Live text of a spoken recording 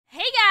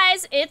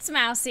guys, it's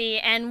Mousie,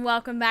 and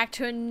welcome back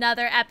to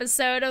another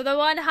episode of the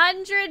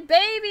 100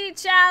 Baby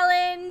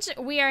Challenge!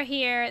 We are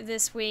here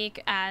this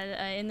week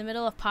in the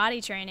middle of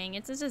potty training.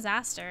 It's a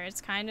disaster. It's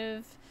kind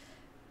of...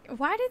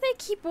 Why do they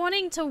keep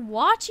wanting to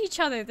watch each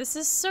other? This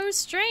is so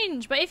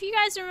strange. But if you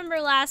guys remember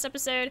last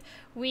episode,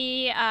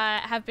 we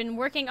have been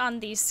working on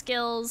the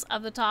skills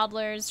of the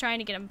toddlers, trying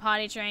to get them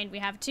potty trained. We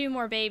have 2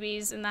 more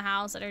babies in the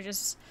house that are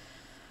just...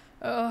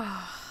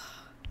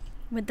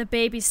 With the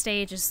baby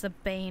stage is the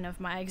bane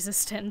of my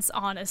existence,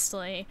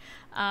 honestly.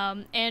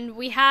 And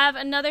we have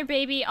another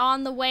baby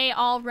on the way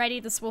already.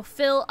 This will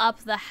fill up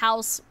the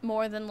house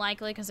more than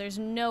likely because there's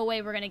no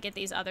way we're going to get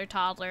these other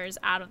toddlers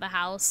out of the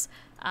house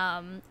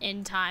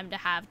in time to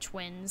have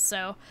twins.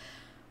 So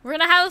we're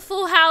going to have a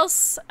full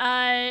house.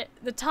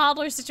 The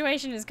toddler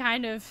situation is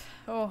kind of,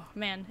 oh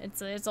man,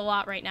 it's a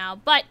lot right now.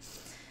 But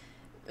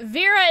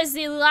Vera is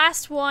the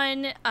last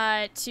one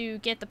to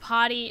get the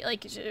potty,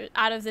 like,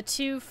 out of the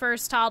 2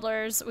 first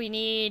toddlers. We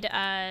need,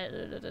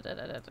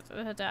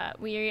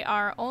 we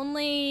are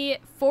only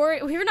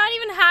we're not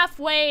even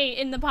halfway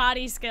in the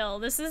potty skill.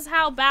 This is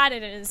how bad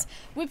it is.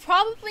 We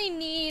probably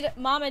need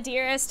Mama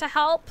Dearest to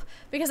help,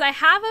 because I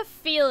have a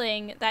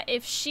feeling that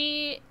if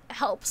she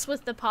helps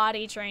with the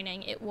potty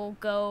training, it will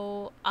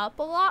go up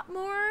a lot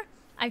more.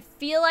 I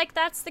feel like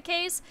that's the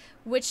case,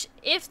 which,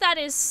 if that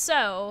is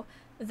so,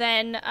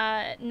 then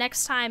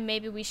next time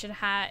maybe we should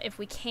have, if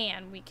we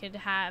can, we could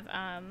have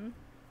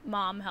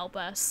Mom help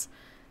us,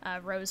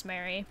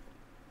 Rosemary.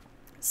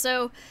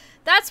 So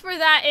that's where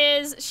that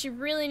is. She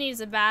really needs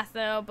a bath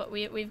though, but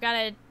we've got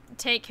to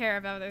take care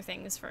of other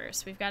things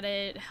first. We've got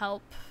to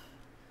help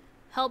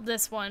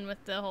this one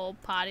with the whole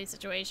potty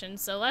situation.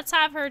 So let's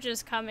have her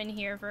just come in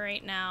here for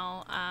right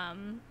now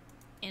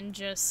and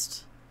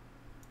just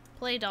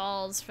play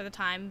dolls for the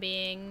time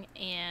being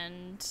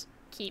and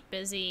keep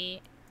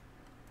busy,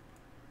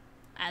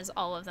 as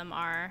all of them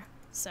are.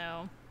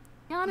 So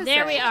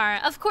there we are.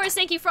 Of course,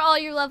 thank you for all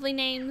your lovely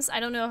names. I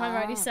don't know if I've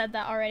already said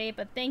that already,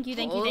 but thank you.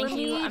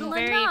 I'm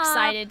very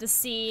excited to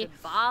see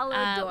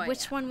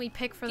which one we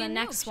pick for the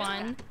next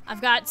one.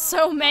 I've got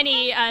so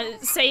many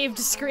saved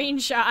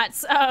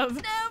screenshots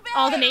of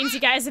all the names you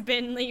guys have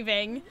been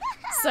leaving.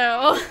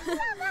 So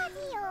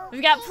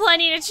we've got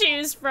plenty to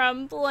choose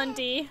from.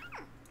 Plenty.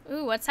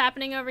 Ooh, what's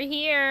happening over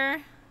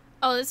here?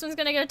 Oh, this one's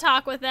gonna go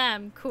talk with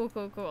them. Cool,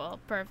 cool,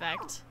 cool.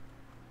 Perfect.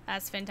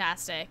 That's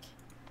fantastic.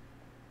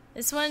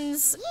 This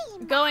one's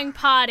going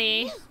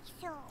potty.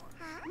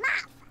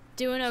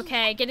 Doing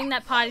okay. Getting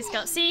that potty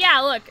skill. See, yeah,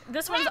 look.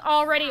 This one's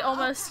already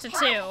almost to 2.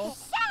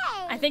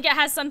 I think it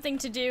has something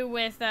to do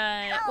with,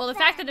 well, the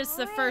fact that it's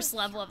the first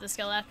level of the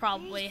skill, that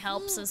probably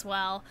helps as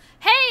well.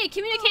 Hey,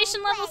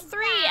 communication level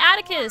 3,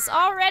 Atticus,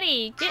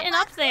 already getting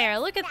up there.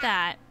 Look at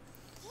that.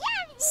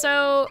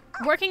 So,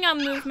 working on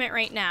movement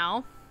right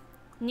now.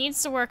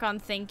 Needs to work on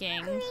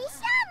thinking.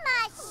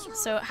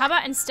 So how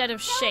about instead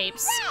of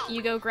shapes,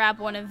 you go grab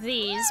one of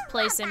these,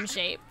 play sim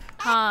shape.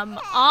 Come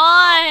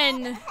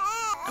on!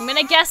 I'm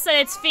gonna guess that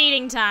it's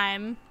feeding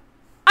time.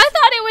 I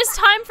thought it was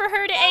time for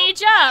her to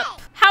age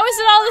up! How is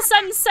it all of a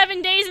sudden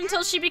 7 days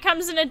until she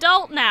becomes an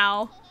adult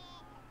now?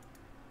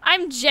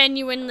 I'm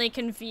genuinely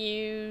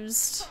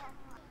confused.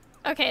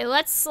 Okay,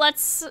 let's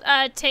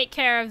take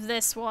care of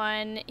this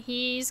one.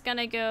 He's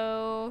gonna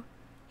go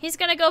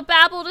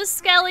babble to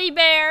Skelly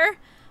Bear.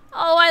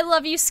 Oh, I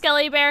love you,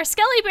 Skelly Bear.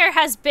 Skelly Bear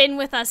has been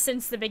with us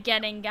since the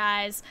beginning,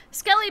 guys.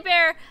 Skelly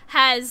Bear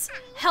has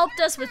helped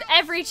us with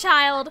every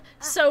child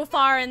so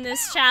far in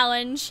this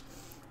challenge.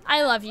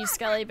 I love you,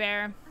 Skelly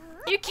Bear.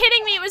 You're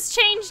kidding me, it was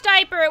changed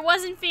diaper, it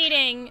wasn't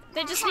feeding.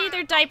 They just need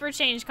their diaper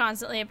changed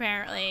constantly,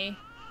 apparently.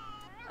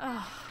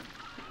 Oh.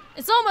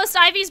 It's almost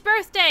Ivy's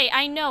birthday.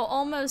 I know,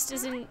 almost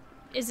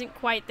isn't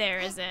quite there,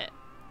 is it?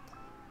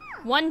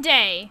 One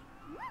day.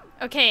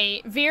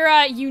 Okay,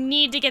 Vera, you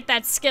need to get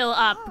that skill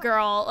up,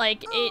 girl.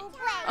 Like, it...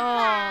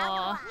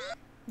 Oh.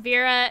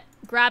 Vera,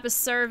 grab a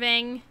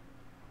serving.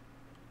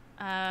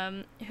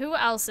 Who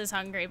else is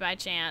hungry by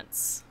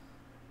chance?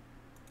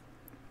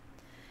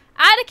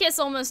 Atticus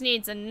almost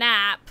needs a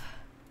nap.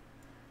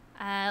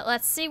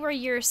 Let's see where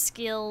your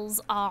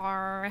skills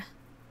are.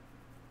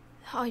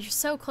 Oh, you're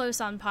so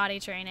close on potty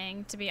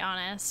training, to be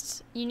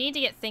honest. You need to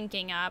get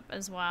thinking up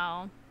as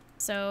well.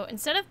 So,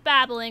 instead of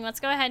babbling, let's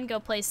go ahead and go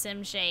play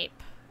sim shape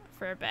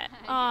for a bit.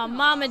 Oh,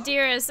 Mama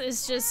Dearest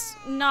is just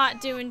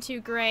not doing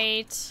too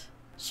great.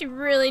 She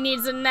really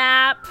needs a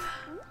nap.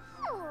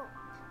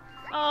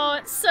 Oh,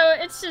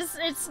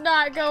 it's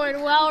not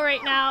going well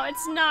right now.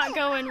 It's not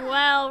going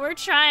well. We're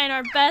trying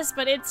our best,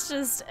 but it's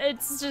just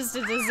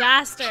a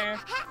disaster.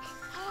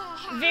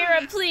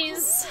 Vera,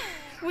 please.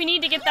 We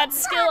need to get that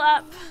skill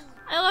up.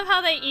 I love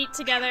how they eat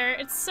together.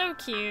 It's so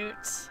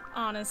cute,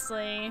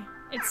 honestly.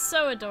 It's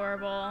so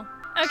adorable.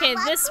 Okay,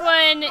 this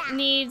one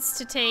needs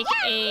to take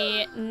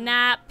a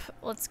nap.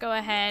 Let's go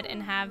ahead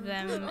and have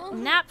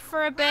them nap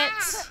for a bit.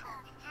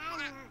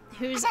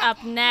 Who's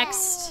up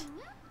next?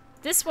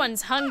 This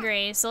one's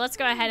hungry, so let's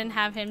go ahead and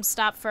have him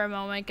stop for a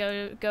moment,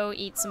 go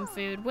eat some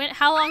food.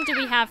 How long do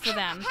we have for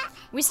them?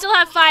 We still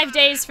have 5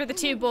 days for the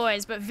 2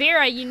 boys, but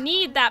Vera, you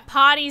need that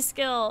potty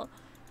skill.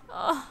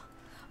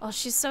 Oh,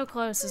 she's so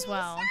close as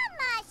well.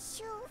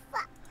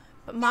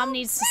 But Mom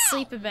needs to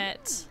sleep a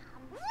bit.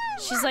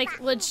 She's like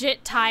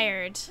legit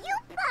tired.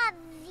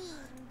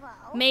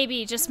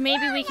 Maybe, just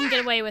maybe we can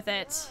get away with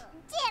it.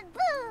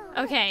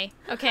 Okay,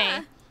 okay.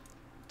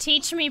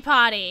 Teach me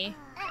potty.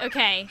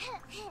 Okay.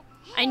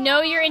 I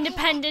know you're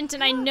independent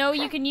and I know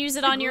you can use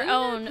it on your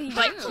own,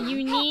 but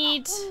you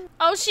need...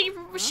 Oh,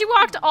 she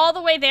walked all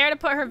the way there to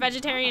put her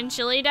vegetarian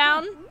chili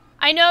down.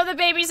 I know the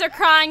babies are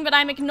crying, but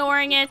I'm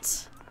ignoring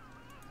it.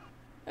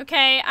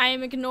 Okay, I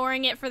am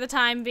ignoring it for the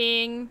time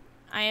being.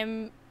 I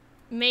am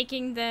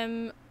making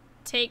them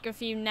take a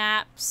few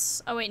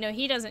naps. Oh wait, no,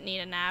 he doesn't need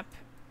a nap.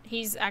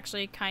 He's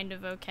actually kind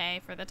of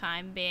okay for the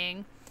time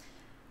being.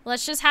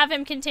 Let's just have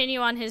him continue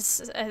on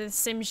his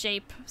sim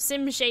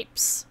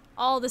shapes.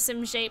 All the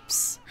sim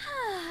shapes.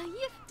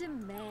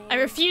 I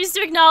refuse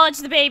to acknowledge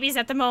the babies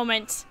at the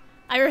moment.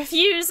 I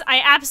refuse.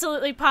 I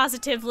absolutely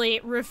positively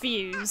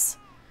refuse.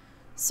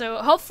 So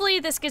hopefully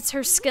this gets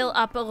her skill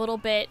up a little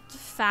bit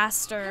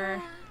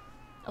faster.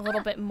 A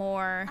little bit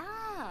more.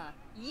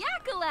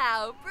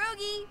 Yakalau,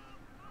 Brogy.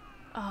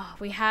 Oh,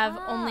 we have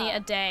only a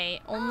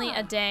day. Only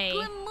a day.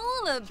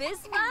 Glimula,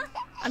 Bisma.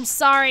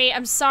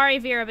 I'm sorry,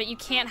 Vera, but you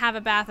can't have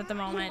a bath at the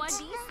moment.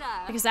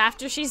 Because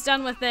after she's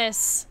done with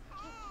this,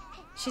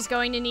 she's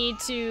going to need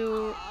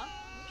to...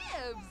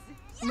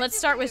 Let's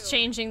start with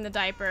changing the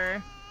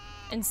diaper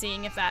and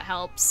seeing if that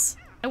helps.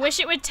 I wish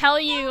it would tell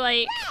you,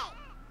 like...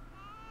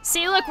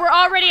 See, look, we're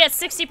already at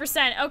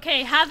 60%.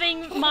 Okay,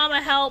 having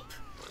Mama help.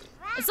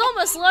 It's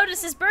almost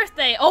Lotus's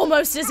birthday.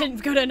 Almost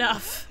isn't good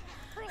enough.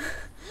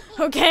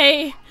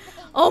 Okay,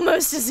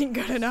 almost isn't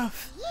good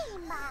enough.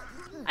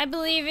 I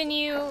believe in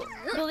you.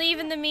 Believe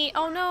in the meat.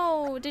 Oh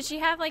no, did she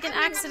have like an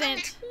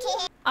accident?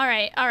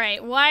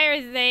 Alright. Why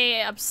are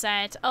they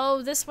upset?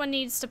 Oh, this one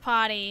needs to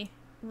potty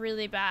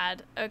really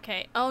bad.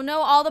 Okay. Oh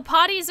no, all the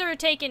potties are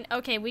taken.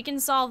 Okay, we can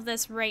solve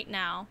this right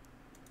now.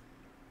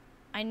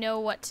 I know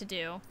what to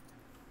do.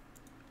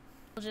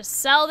 We'll just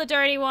sell the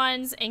dirty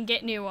ones and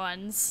get new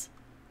ones.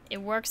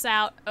 It works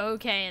out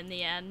okay in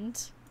the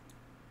end.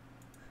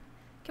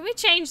 Can we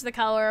change the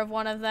color of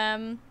one of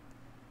them?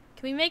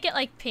 Can we make it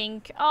like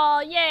pink? Oh,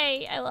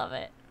 yay! I love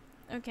it.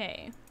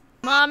 Okay.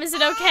 Mom, is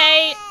it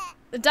okay?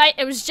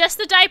 It was just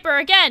the diaper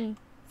again,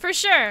 for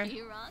sure.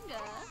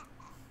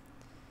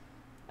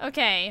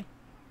 Okay.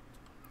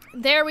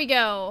 There we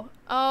go.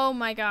 Oh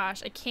my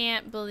gosh, I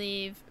can't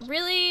believe.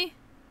 Really?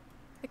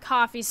 The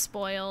coffee's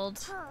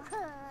spoiled.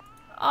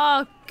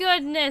 Oh,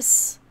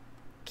 goodness.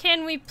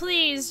 Can we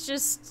please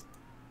just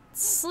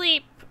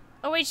sleep?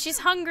 Oh wait, she's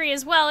hungry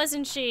as well,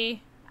 isn't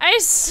she? I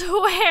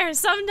swear,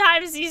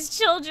 sometimes these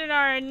children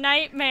are a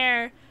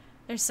nightmare.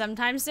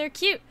 Sometimes they're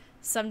cute,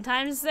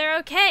 sometimes they're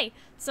okay,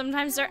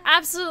 sometimes they're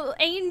absolute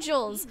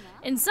angels,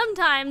 and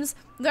sometimes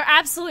they're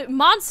absolute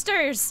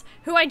monsters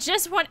who I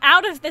just want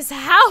out of this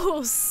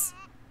house.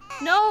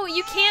 No,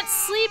 you can't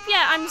sleep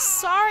yet. I'm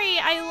sorry.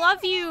 I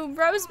love you,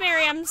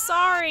 Rosemary. I'm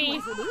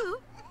sorry.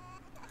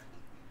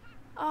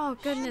 Oh,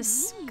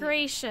 goodness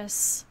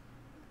gracious.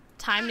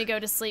 Time to go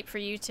to sleep for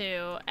you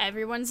two.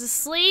 Everyone's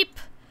asleep.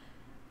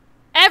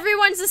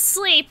 Everyone's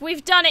asleep.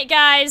 We've done it,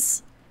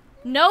 guys.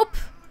 Nope.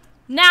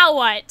 Now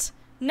what?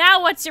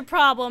 Now what's your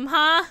problem,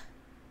 huh?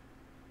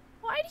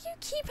 Why do you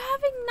keep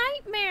having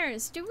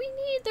nightmares? Do we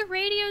need the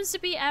radios to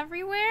be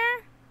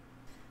everywhere?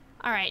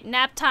 Alright,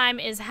 nap time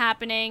is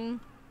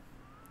happening.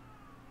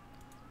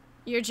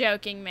 You're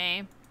joking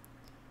me.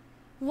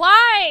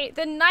 Why?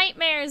 The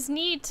nightmares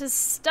need to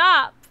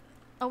stop.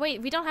 Oh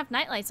wait, we don't have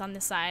nightlights on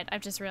this side.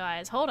 I've just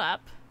realized. Hold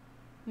up.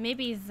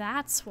 Maybe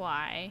that's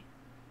why.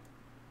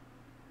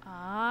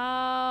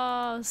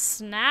 Oh,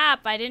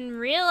 snap. I didn't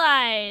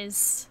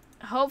realize.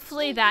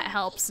 Hopefully that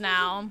helps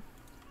now.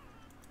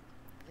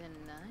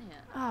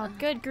 Oh,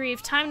 good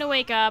grief. Time to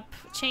wake up.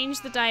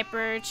 Change the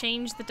diaper.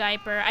 Change the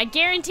diaper. I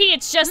guarantee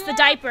it's just the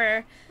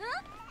diaper.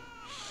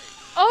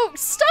 Oh,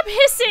 stop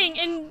hissing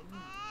and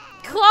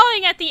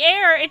clawing at the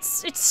air.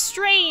 It's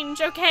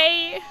strange,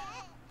 okay?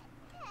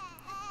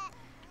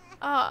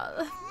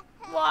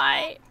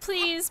 Why?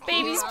 Please,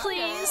 babies,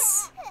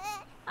 please.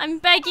 I'm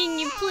begging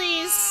you,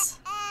 please.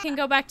 You can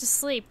go back to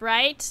sleep,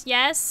 right?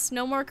 Yes?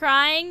 No more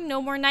crying?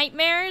 No more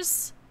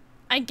nightmares?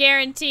 I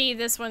guarantee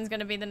this one's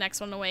gonna be the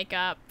next one to wake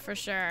up, for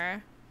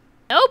sure.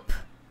 Nope.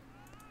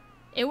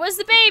 It was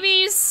the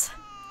babies.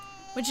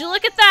 Would you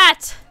look at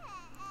that?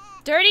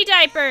 Dirty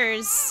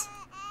diapers.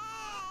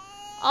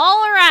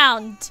 All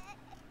around.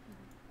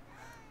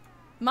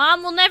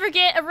 Mom will never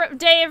get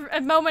a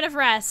moment of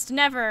rest.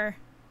 Never.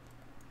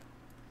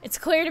 It's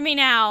clear to me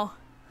now.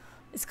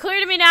 It's clear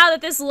to me now that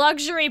this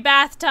luxury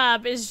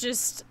bathtub is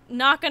just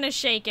not gonna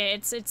shake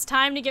it. It's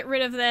time to get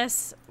rid of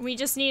this. We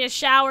just need a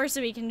shower so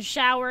we can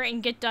shower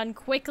and get done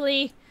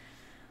quickly.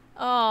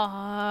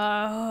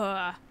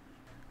 Oh.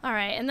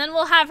 Alright, and then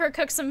we'll have her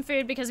cook some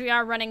food because we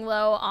are running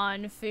low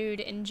on food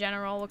in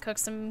general. We'll cook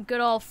some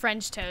good old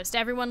French toast.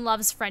 Everyone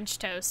loves French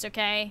toast,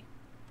 okay?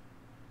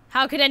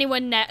 How could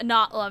anyone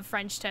not love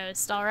French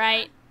toast,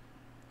 alright?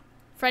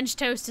 French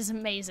toast is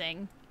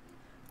amazing.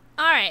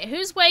 Alright,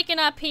 who's waking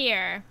up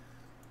here?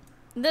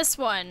 This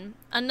one.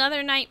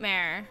 Another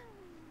nightmare.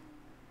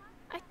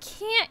 I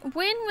can't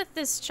win with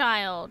this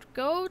child.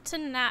 Go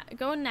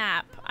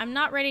nap. I'm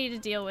not ready to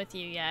deal with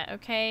you yet,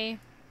 okay?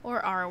 Or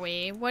are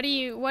we? What do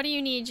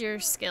you need your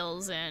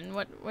skills in?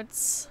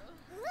 What's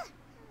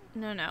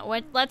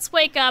No. Let's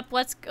wake up.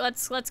 Let's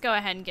go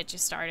ahead and get you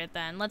started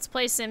then. Let's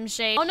play Sim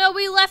Shade. Oh no,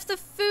 we left the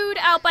food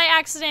out by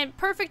accident.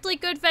 Perfectly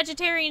good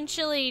vegetarian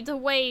chili to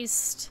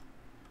waste.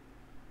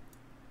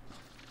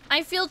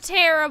 I feel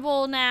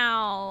terrible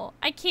now.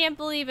 I can't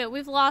believe it.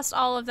 We've lost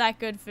all of that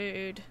good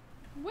food.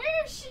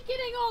 Where is she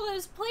getting all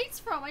those plates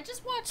from? I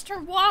just watched her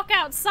walk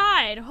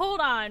outside. Hold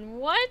on.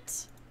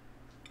 What?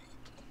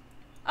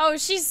 Oh,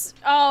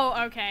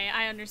 oh, okay,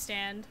 I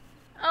understand.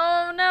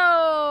 Oh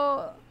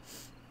no!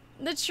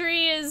 The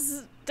tree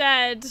is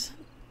dead.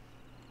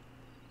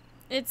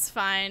 It's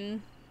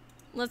fine.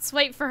 Let's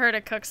wait for her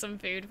to cook some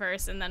food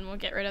first and then we'll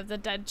get rid of the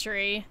dead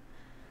tree.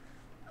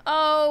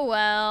 Oh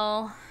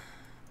well.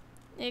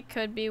 It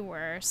could be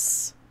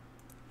worse.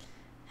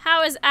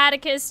 How is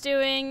Atticus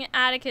doing?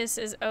 Atticus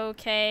is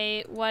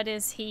okay. What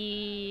is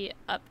he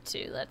up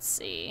to? Let's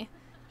see.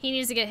 He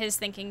needs to get his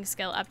thinking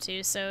skill up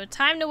too. So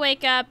time to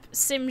wake up.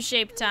 Sim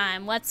shape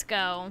time. Let's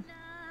go.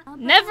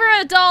 Never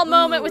a dull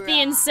moment with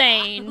the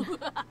insane.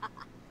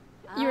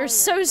 You are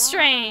so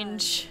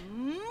strange.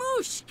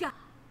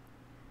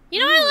 You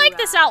know, I like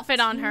this outfit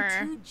on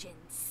her.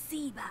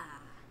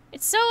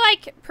 It's so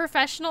like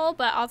professional,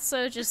 but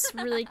also just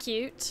really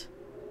cute.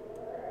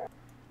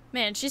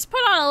 Man, she's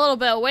put on a little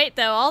bit of weight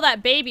though. All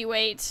that baby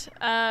weight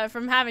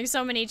from having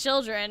so many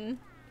children.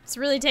 It's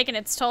really taken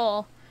its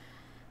toll.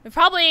 We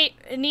probably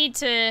need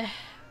to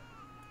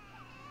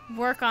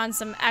work on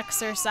some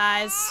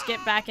exercise,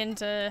 get back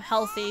into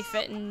healthy,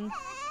 fit, and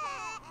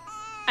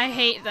I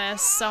hate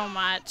this so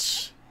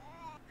much.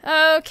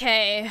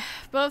 Okay,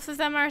 both of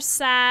them are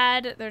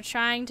sad. They're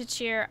trying to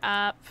cheer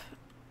up.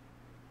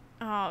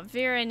 Oh,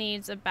 Vera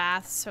needs a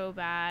bath so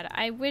bad.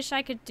 I wish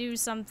I could do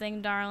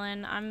something,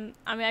 darling.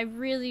 I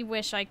really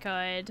wish I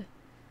could.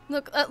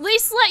 Look, at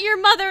least let your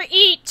mother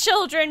eat,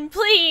 children,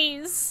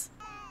 please.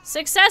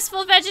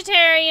 Successful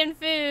vegetarian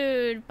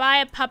food. Buy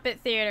a puppet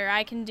theater.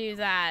 I can do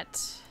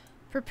that.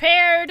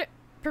 Prepare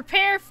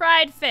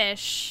fried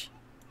fish.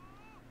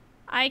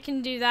 I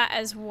can do that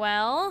as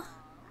well.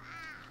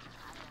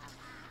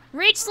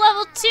 Reach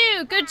level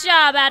 2. Good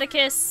job,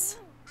 Atticus.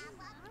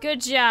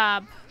 Good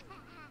job.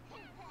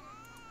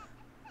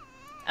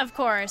 Of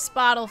course,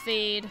 bottle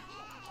feed.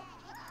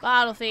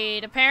 Bottle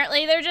feed.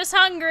 Apparently they're just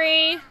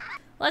hungry.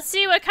 Let's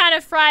see what kind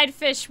of fried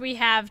fish we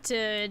have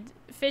to...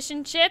 Fish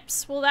and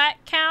chips, will that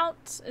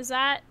count? Is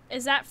that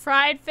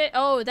fried fish?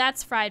 Oh,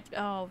 that's fried.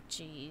 Oh,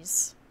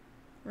 jeez.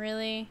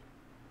 Really?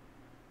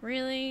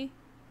 Really?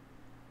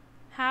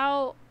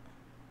 How?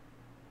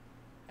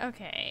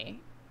 Okay.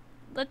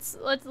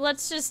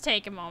 Let's just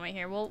take a moment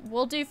here.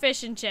 We'll do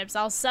fish and chips.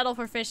 I'll settle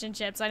for fish and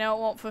chips. I know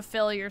it won't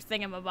fulfill your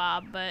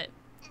thingamabob, but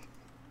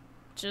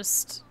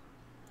just...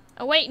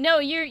 Oh wait, no,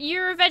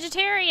 you're a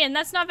vegetarian.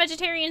 That's not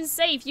vegetarian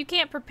safe. You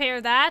can't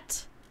prepare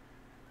that.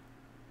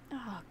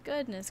 Oh,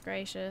 goodness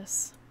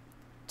gracious.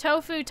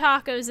 Tofu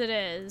tacos it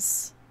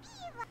is.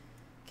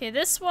 Okay,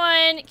 this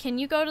one, can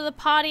you go to the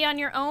potty on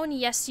your own?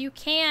 Yes, you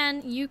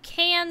can. You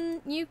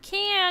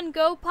can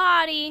go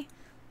potty.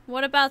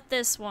 What about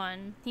this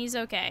one? He's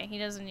okay. He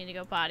doesn't need to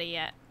go potty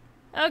yet.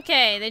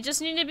 Okay, they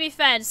just need to be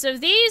fed. So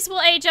these two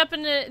will age up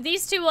in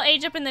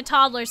the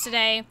toddlers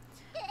today.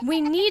 We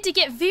need to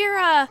get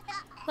Vera,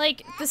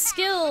 like, the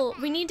skill.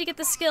 We need to get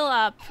the skill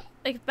up,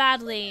 like,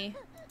 badly.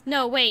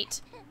 No,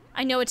 wait.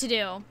 I know what to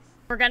do.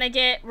 We're gonna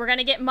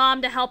get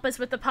Mom to help us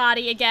with the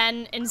potty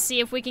again and see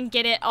if we can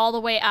get it all the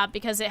way up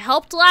because it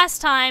helped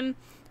last time.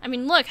 I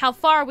mean, look how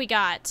far we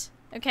got,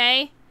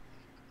 okay?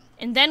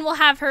 And then we'll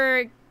have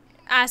her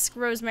ask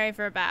Rosemary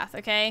for a bath,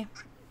 okay?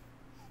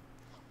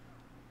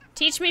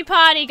 Teach me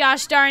potty,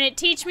 gosh darn it.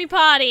 Teach me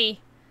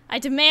potty. I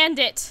demand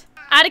it.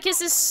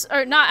 Atticus is,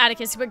 or not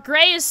Atticus, but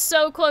Gray is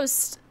so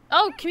close.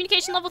 Oh,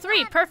 communication level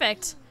 3,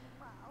 perfect.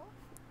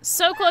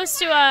 So close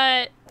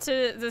to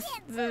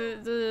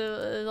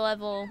the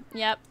level.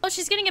 Yep. Oh,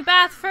 she's getting a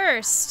bath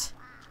first.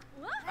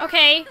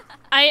 Okay.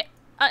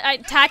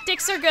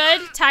 Tactics are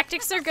good.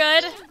 Tactics are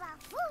good.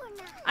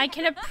 I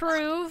can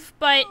approve,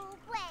 but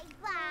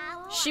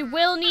she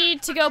will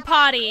need to go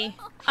potty.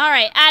 All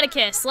right,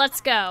 Atticus,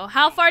 let's go.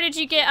 How far did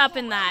you get up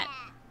in that?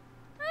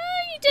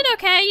 You did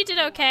okay. You did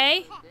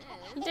okay.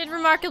 You did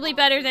remarkably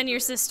better than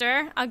your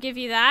sister. I'll give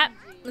you that.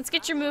 Let's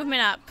get your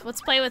movement up. Let's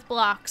play with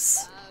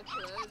blocks.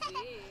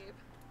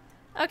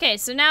 Okay,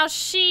 so now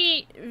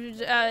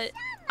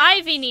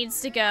Ivy needs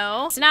to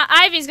go. So now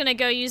Ivy's gonna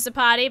go use the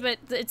potty, but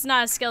it's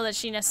not a skill that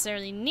she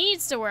necessarily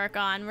needs to work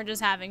on. We're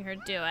just having her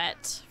do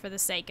it for the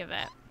sake of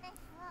it.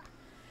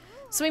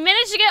 So we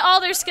managed to get all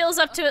their skills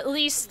up to at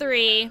least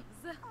 3.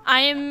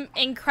 I am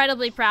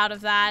incredibly proud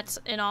of that,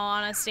 in all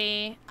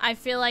honesty. I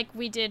feel like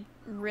we did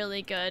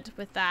really good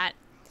with that.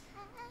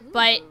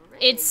 But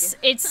it's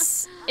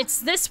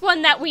this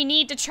one that we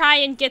need to try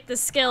and get the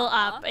skill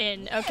up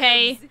in,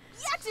 okay?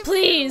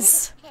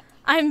 Please!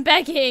 I'm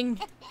begging.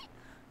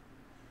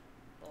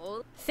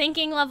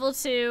 Thinking level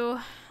 2.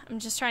 I'm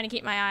just trying to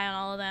keep my eye on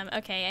all of them.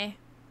 Okay.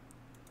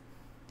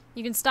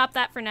 You can stop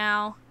that for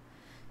now.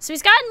 So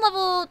he's gotten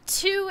level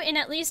 2 in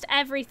at least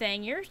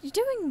everything. You're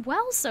doing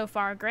well so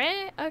far,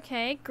 Gray.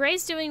 Okay,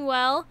 Gray's doing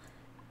well.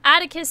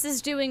 Atticus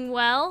is doing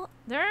well.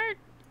 They're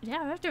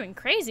doing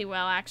crazy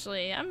well,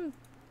 actually. I'm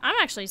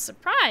actually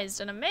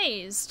surprised and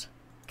amazed.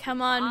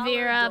 Come on,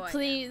 Vera,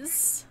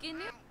 please.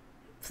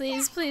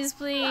 Please, please,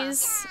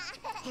 please.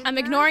 I'm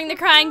ignoring the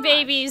crying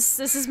babies.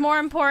 This is more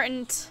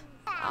important.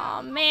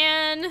 Aw,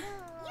 man.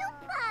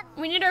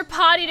 We need her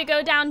potty to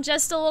go down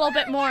just a little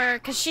bit more,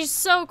 because she's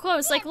so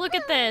close. Like, look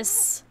at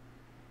this.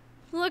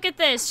 Look at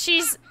this.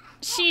 She's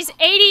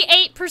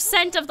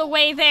 88% of the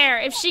way there.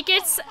 If she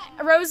gets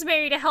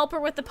Rosemary to help her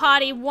with the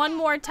potty one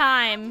more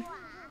time,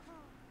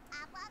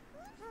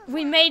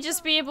 we may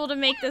just be able to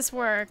make this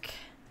work.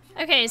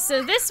 Okay,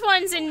 so this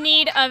one's in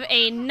need of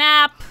a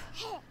nap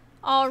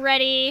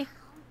already.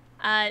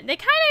 They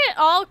kind of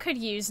all could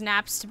use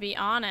naps, to be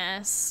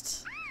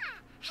honest.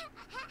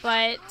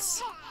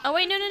 But... oh,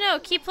 wait, no.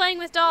 Keep playing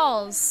with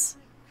dolls.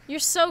 You're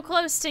so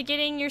close to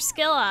getting your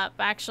skill up,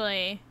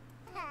 actually.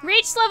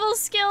 Reach level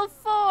skill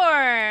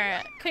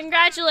 4.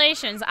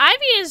 Congratulations.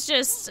 Ivy is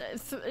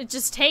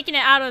just taking it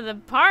out of the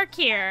park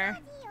here.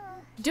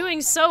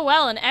 Doing so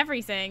well in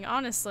everything,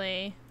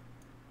 honestly.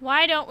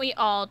 Why don't we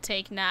all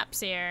take naps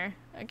here,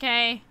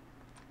 okay?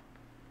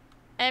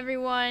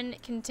 Everyone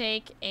can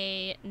take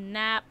a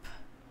nap.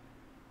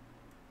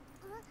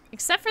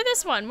 Except for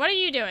this one. What are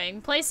you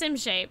doing? Play sim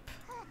shape.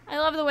 I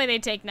love the way they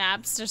take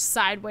naps, just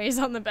sideways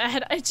on the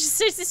bed.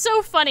 It's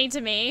so funny to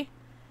me.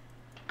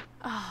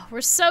 Oh, we're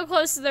so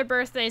close to their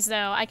birthdays,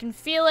 though. I can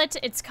feel it.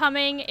 It's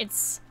coming.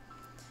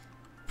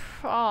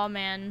 Oh,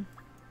 man.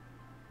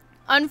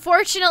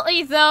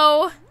 Unfortunately,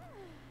 though,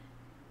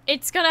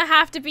 it's gonna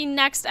have to be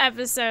next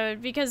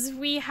episode because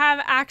we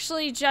have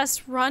actually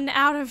just run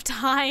out of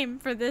time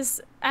for this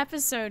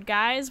episode,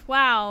 guys.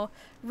 Wow.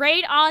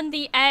 Right on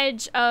the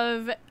edge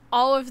of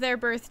all of their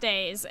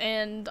birthdays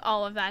and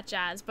all of that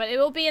jazz. But it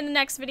will be in the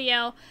next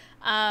video.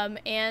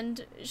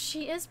 And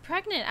she is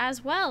pregnant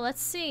as well.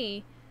 Let's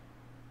see.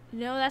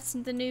 No, that's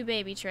the new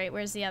baby trait.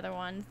 Where's the other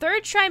one?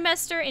 3rd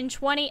trimester in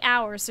 20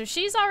 hours. So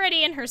she's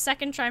already in her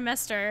 2nd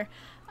trimester.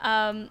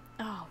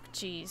 Oh,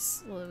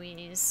 jeez,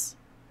 Louise.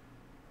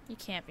 You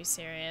can't be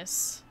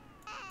serious.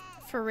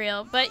 For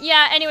real. But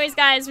yeah, anyways,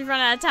 guys, we've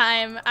run out of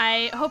time.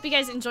 I hope you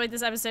guys enjoyed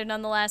this episode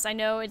nonetheless. I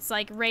know it's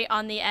like right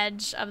on the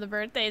edge of the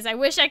birthdays. I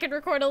wish I could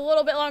record a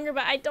little bit longer,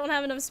 but I don't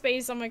have enough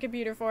space on my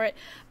computer for it.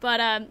 But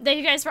thank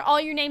you guys for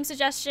all your name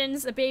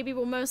suggestions. The baby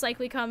will most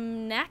likely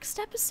come next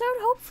episode,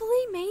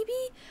 hopefully,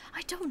 maybe.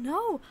 I don't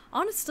know,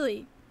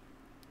 honestly.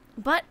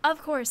 But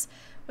of course,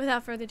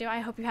 without further ado,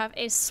 I hope you have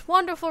a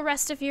wonderful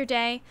rest of your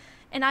day,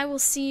 and I will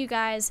see you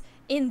guys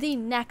in the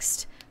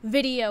next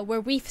video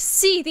where we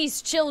see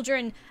these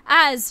children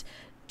as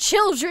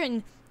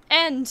children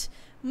and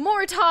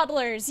more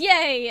toddlers.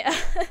 Yay!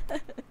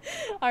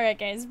 Alright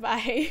guys,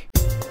 bye.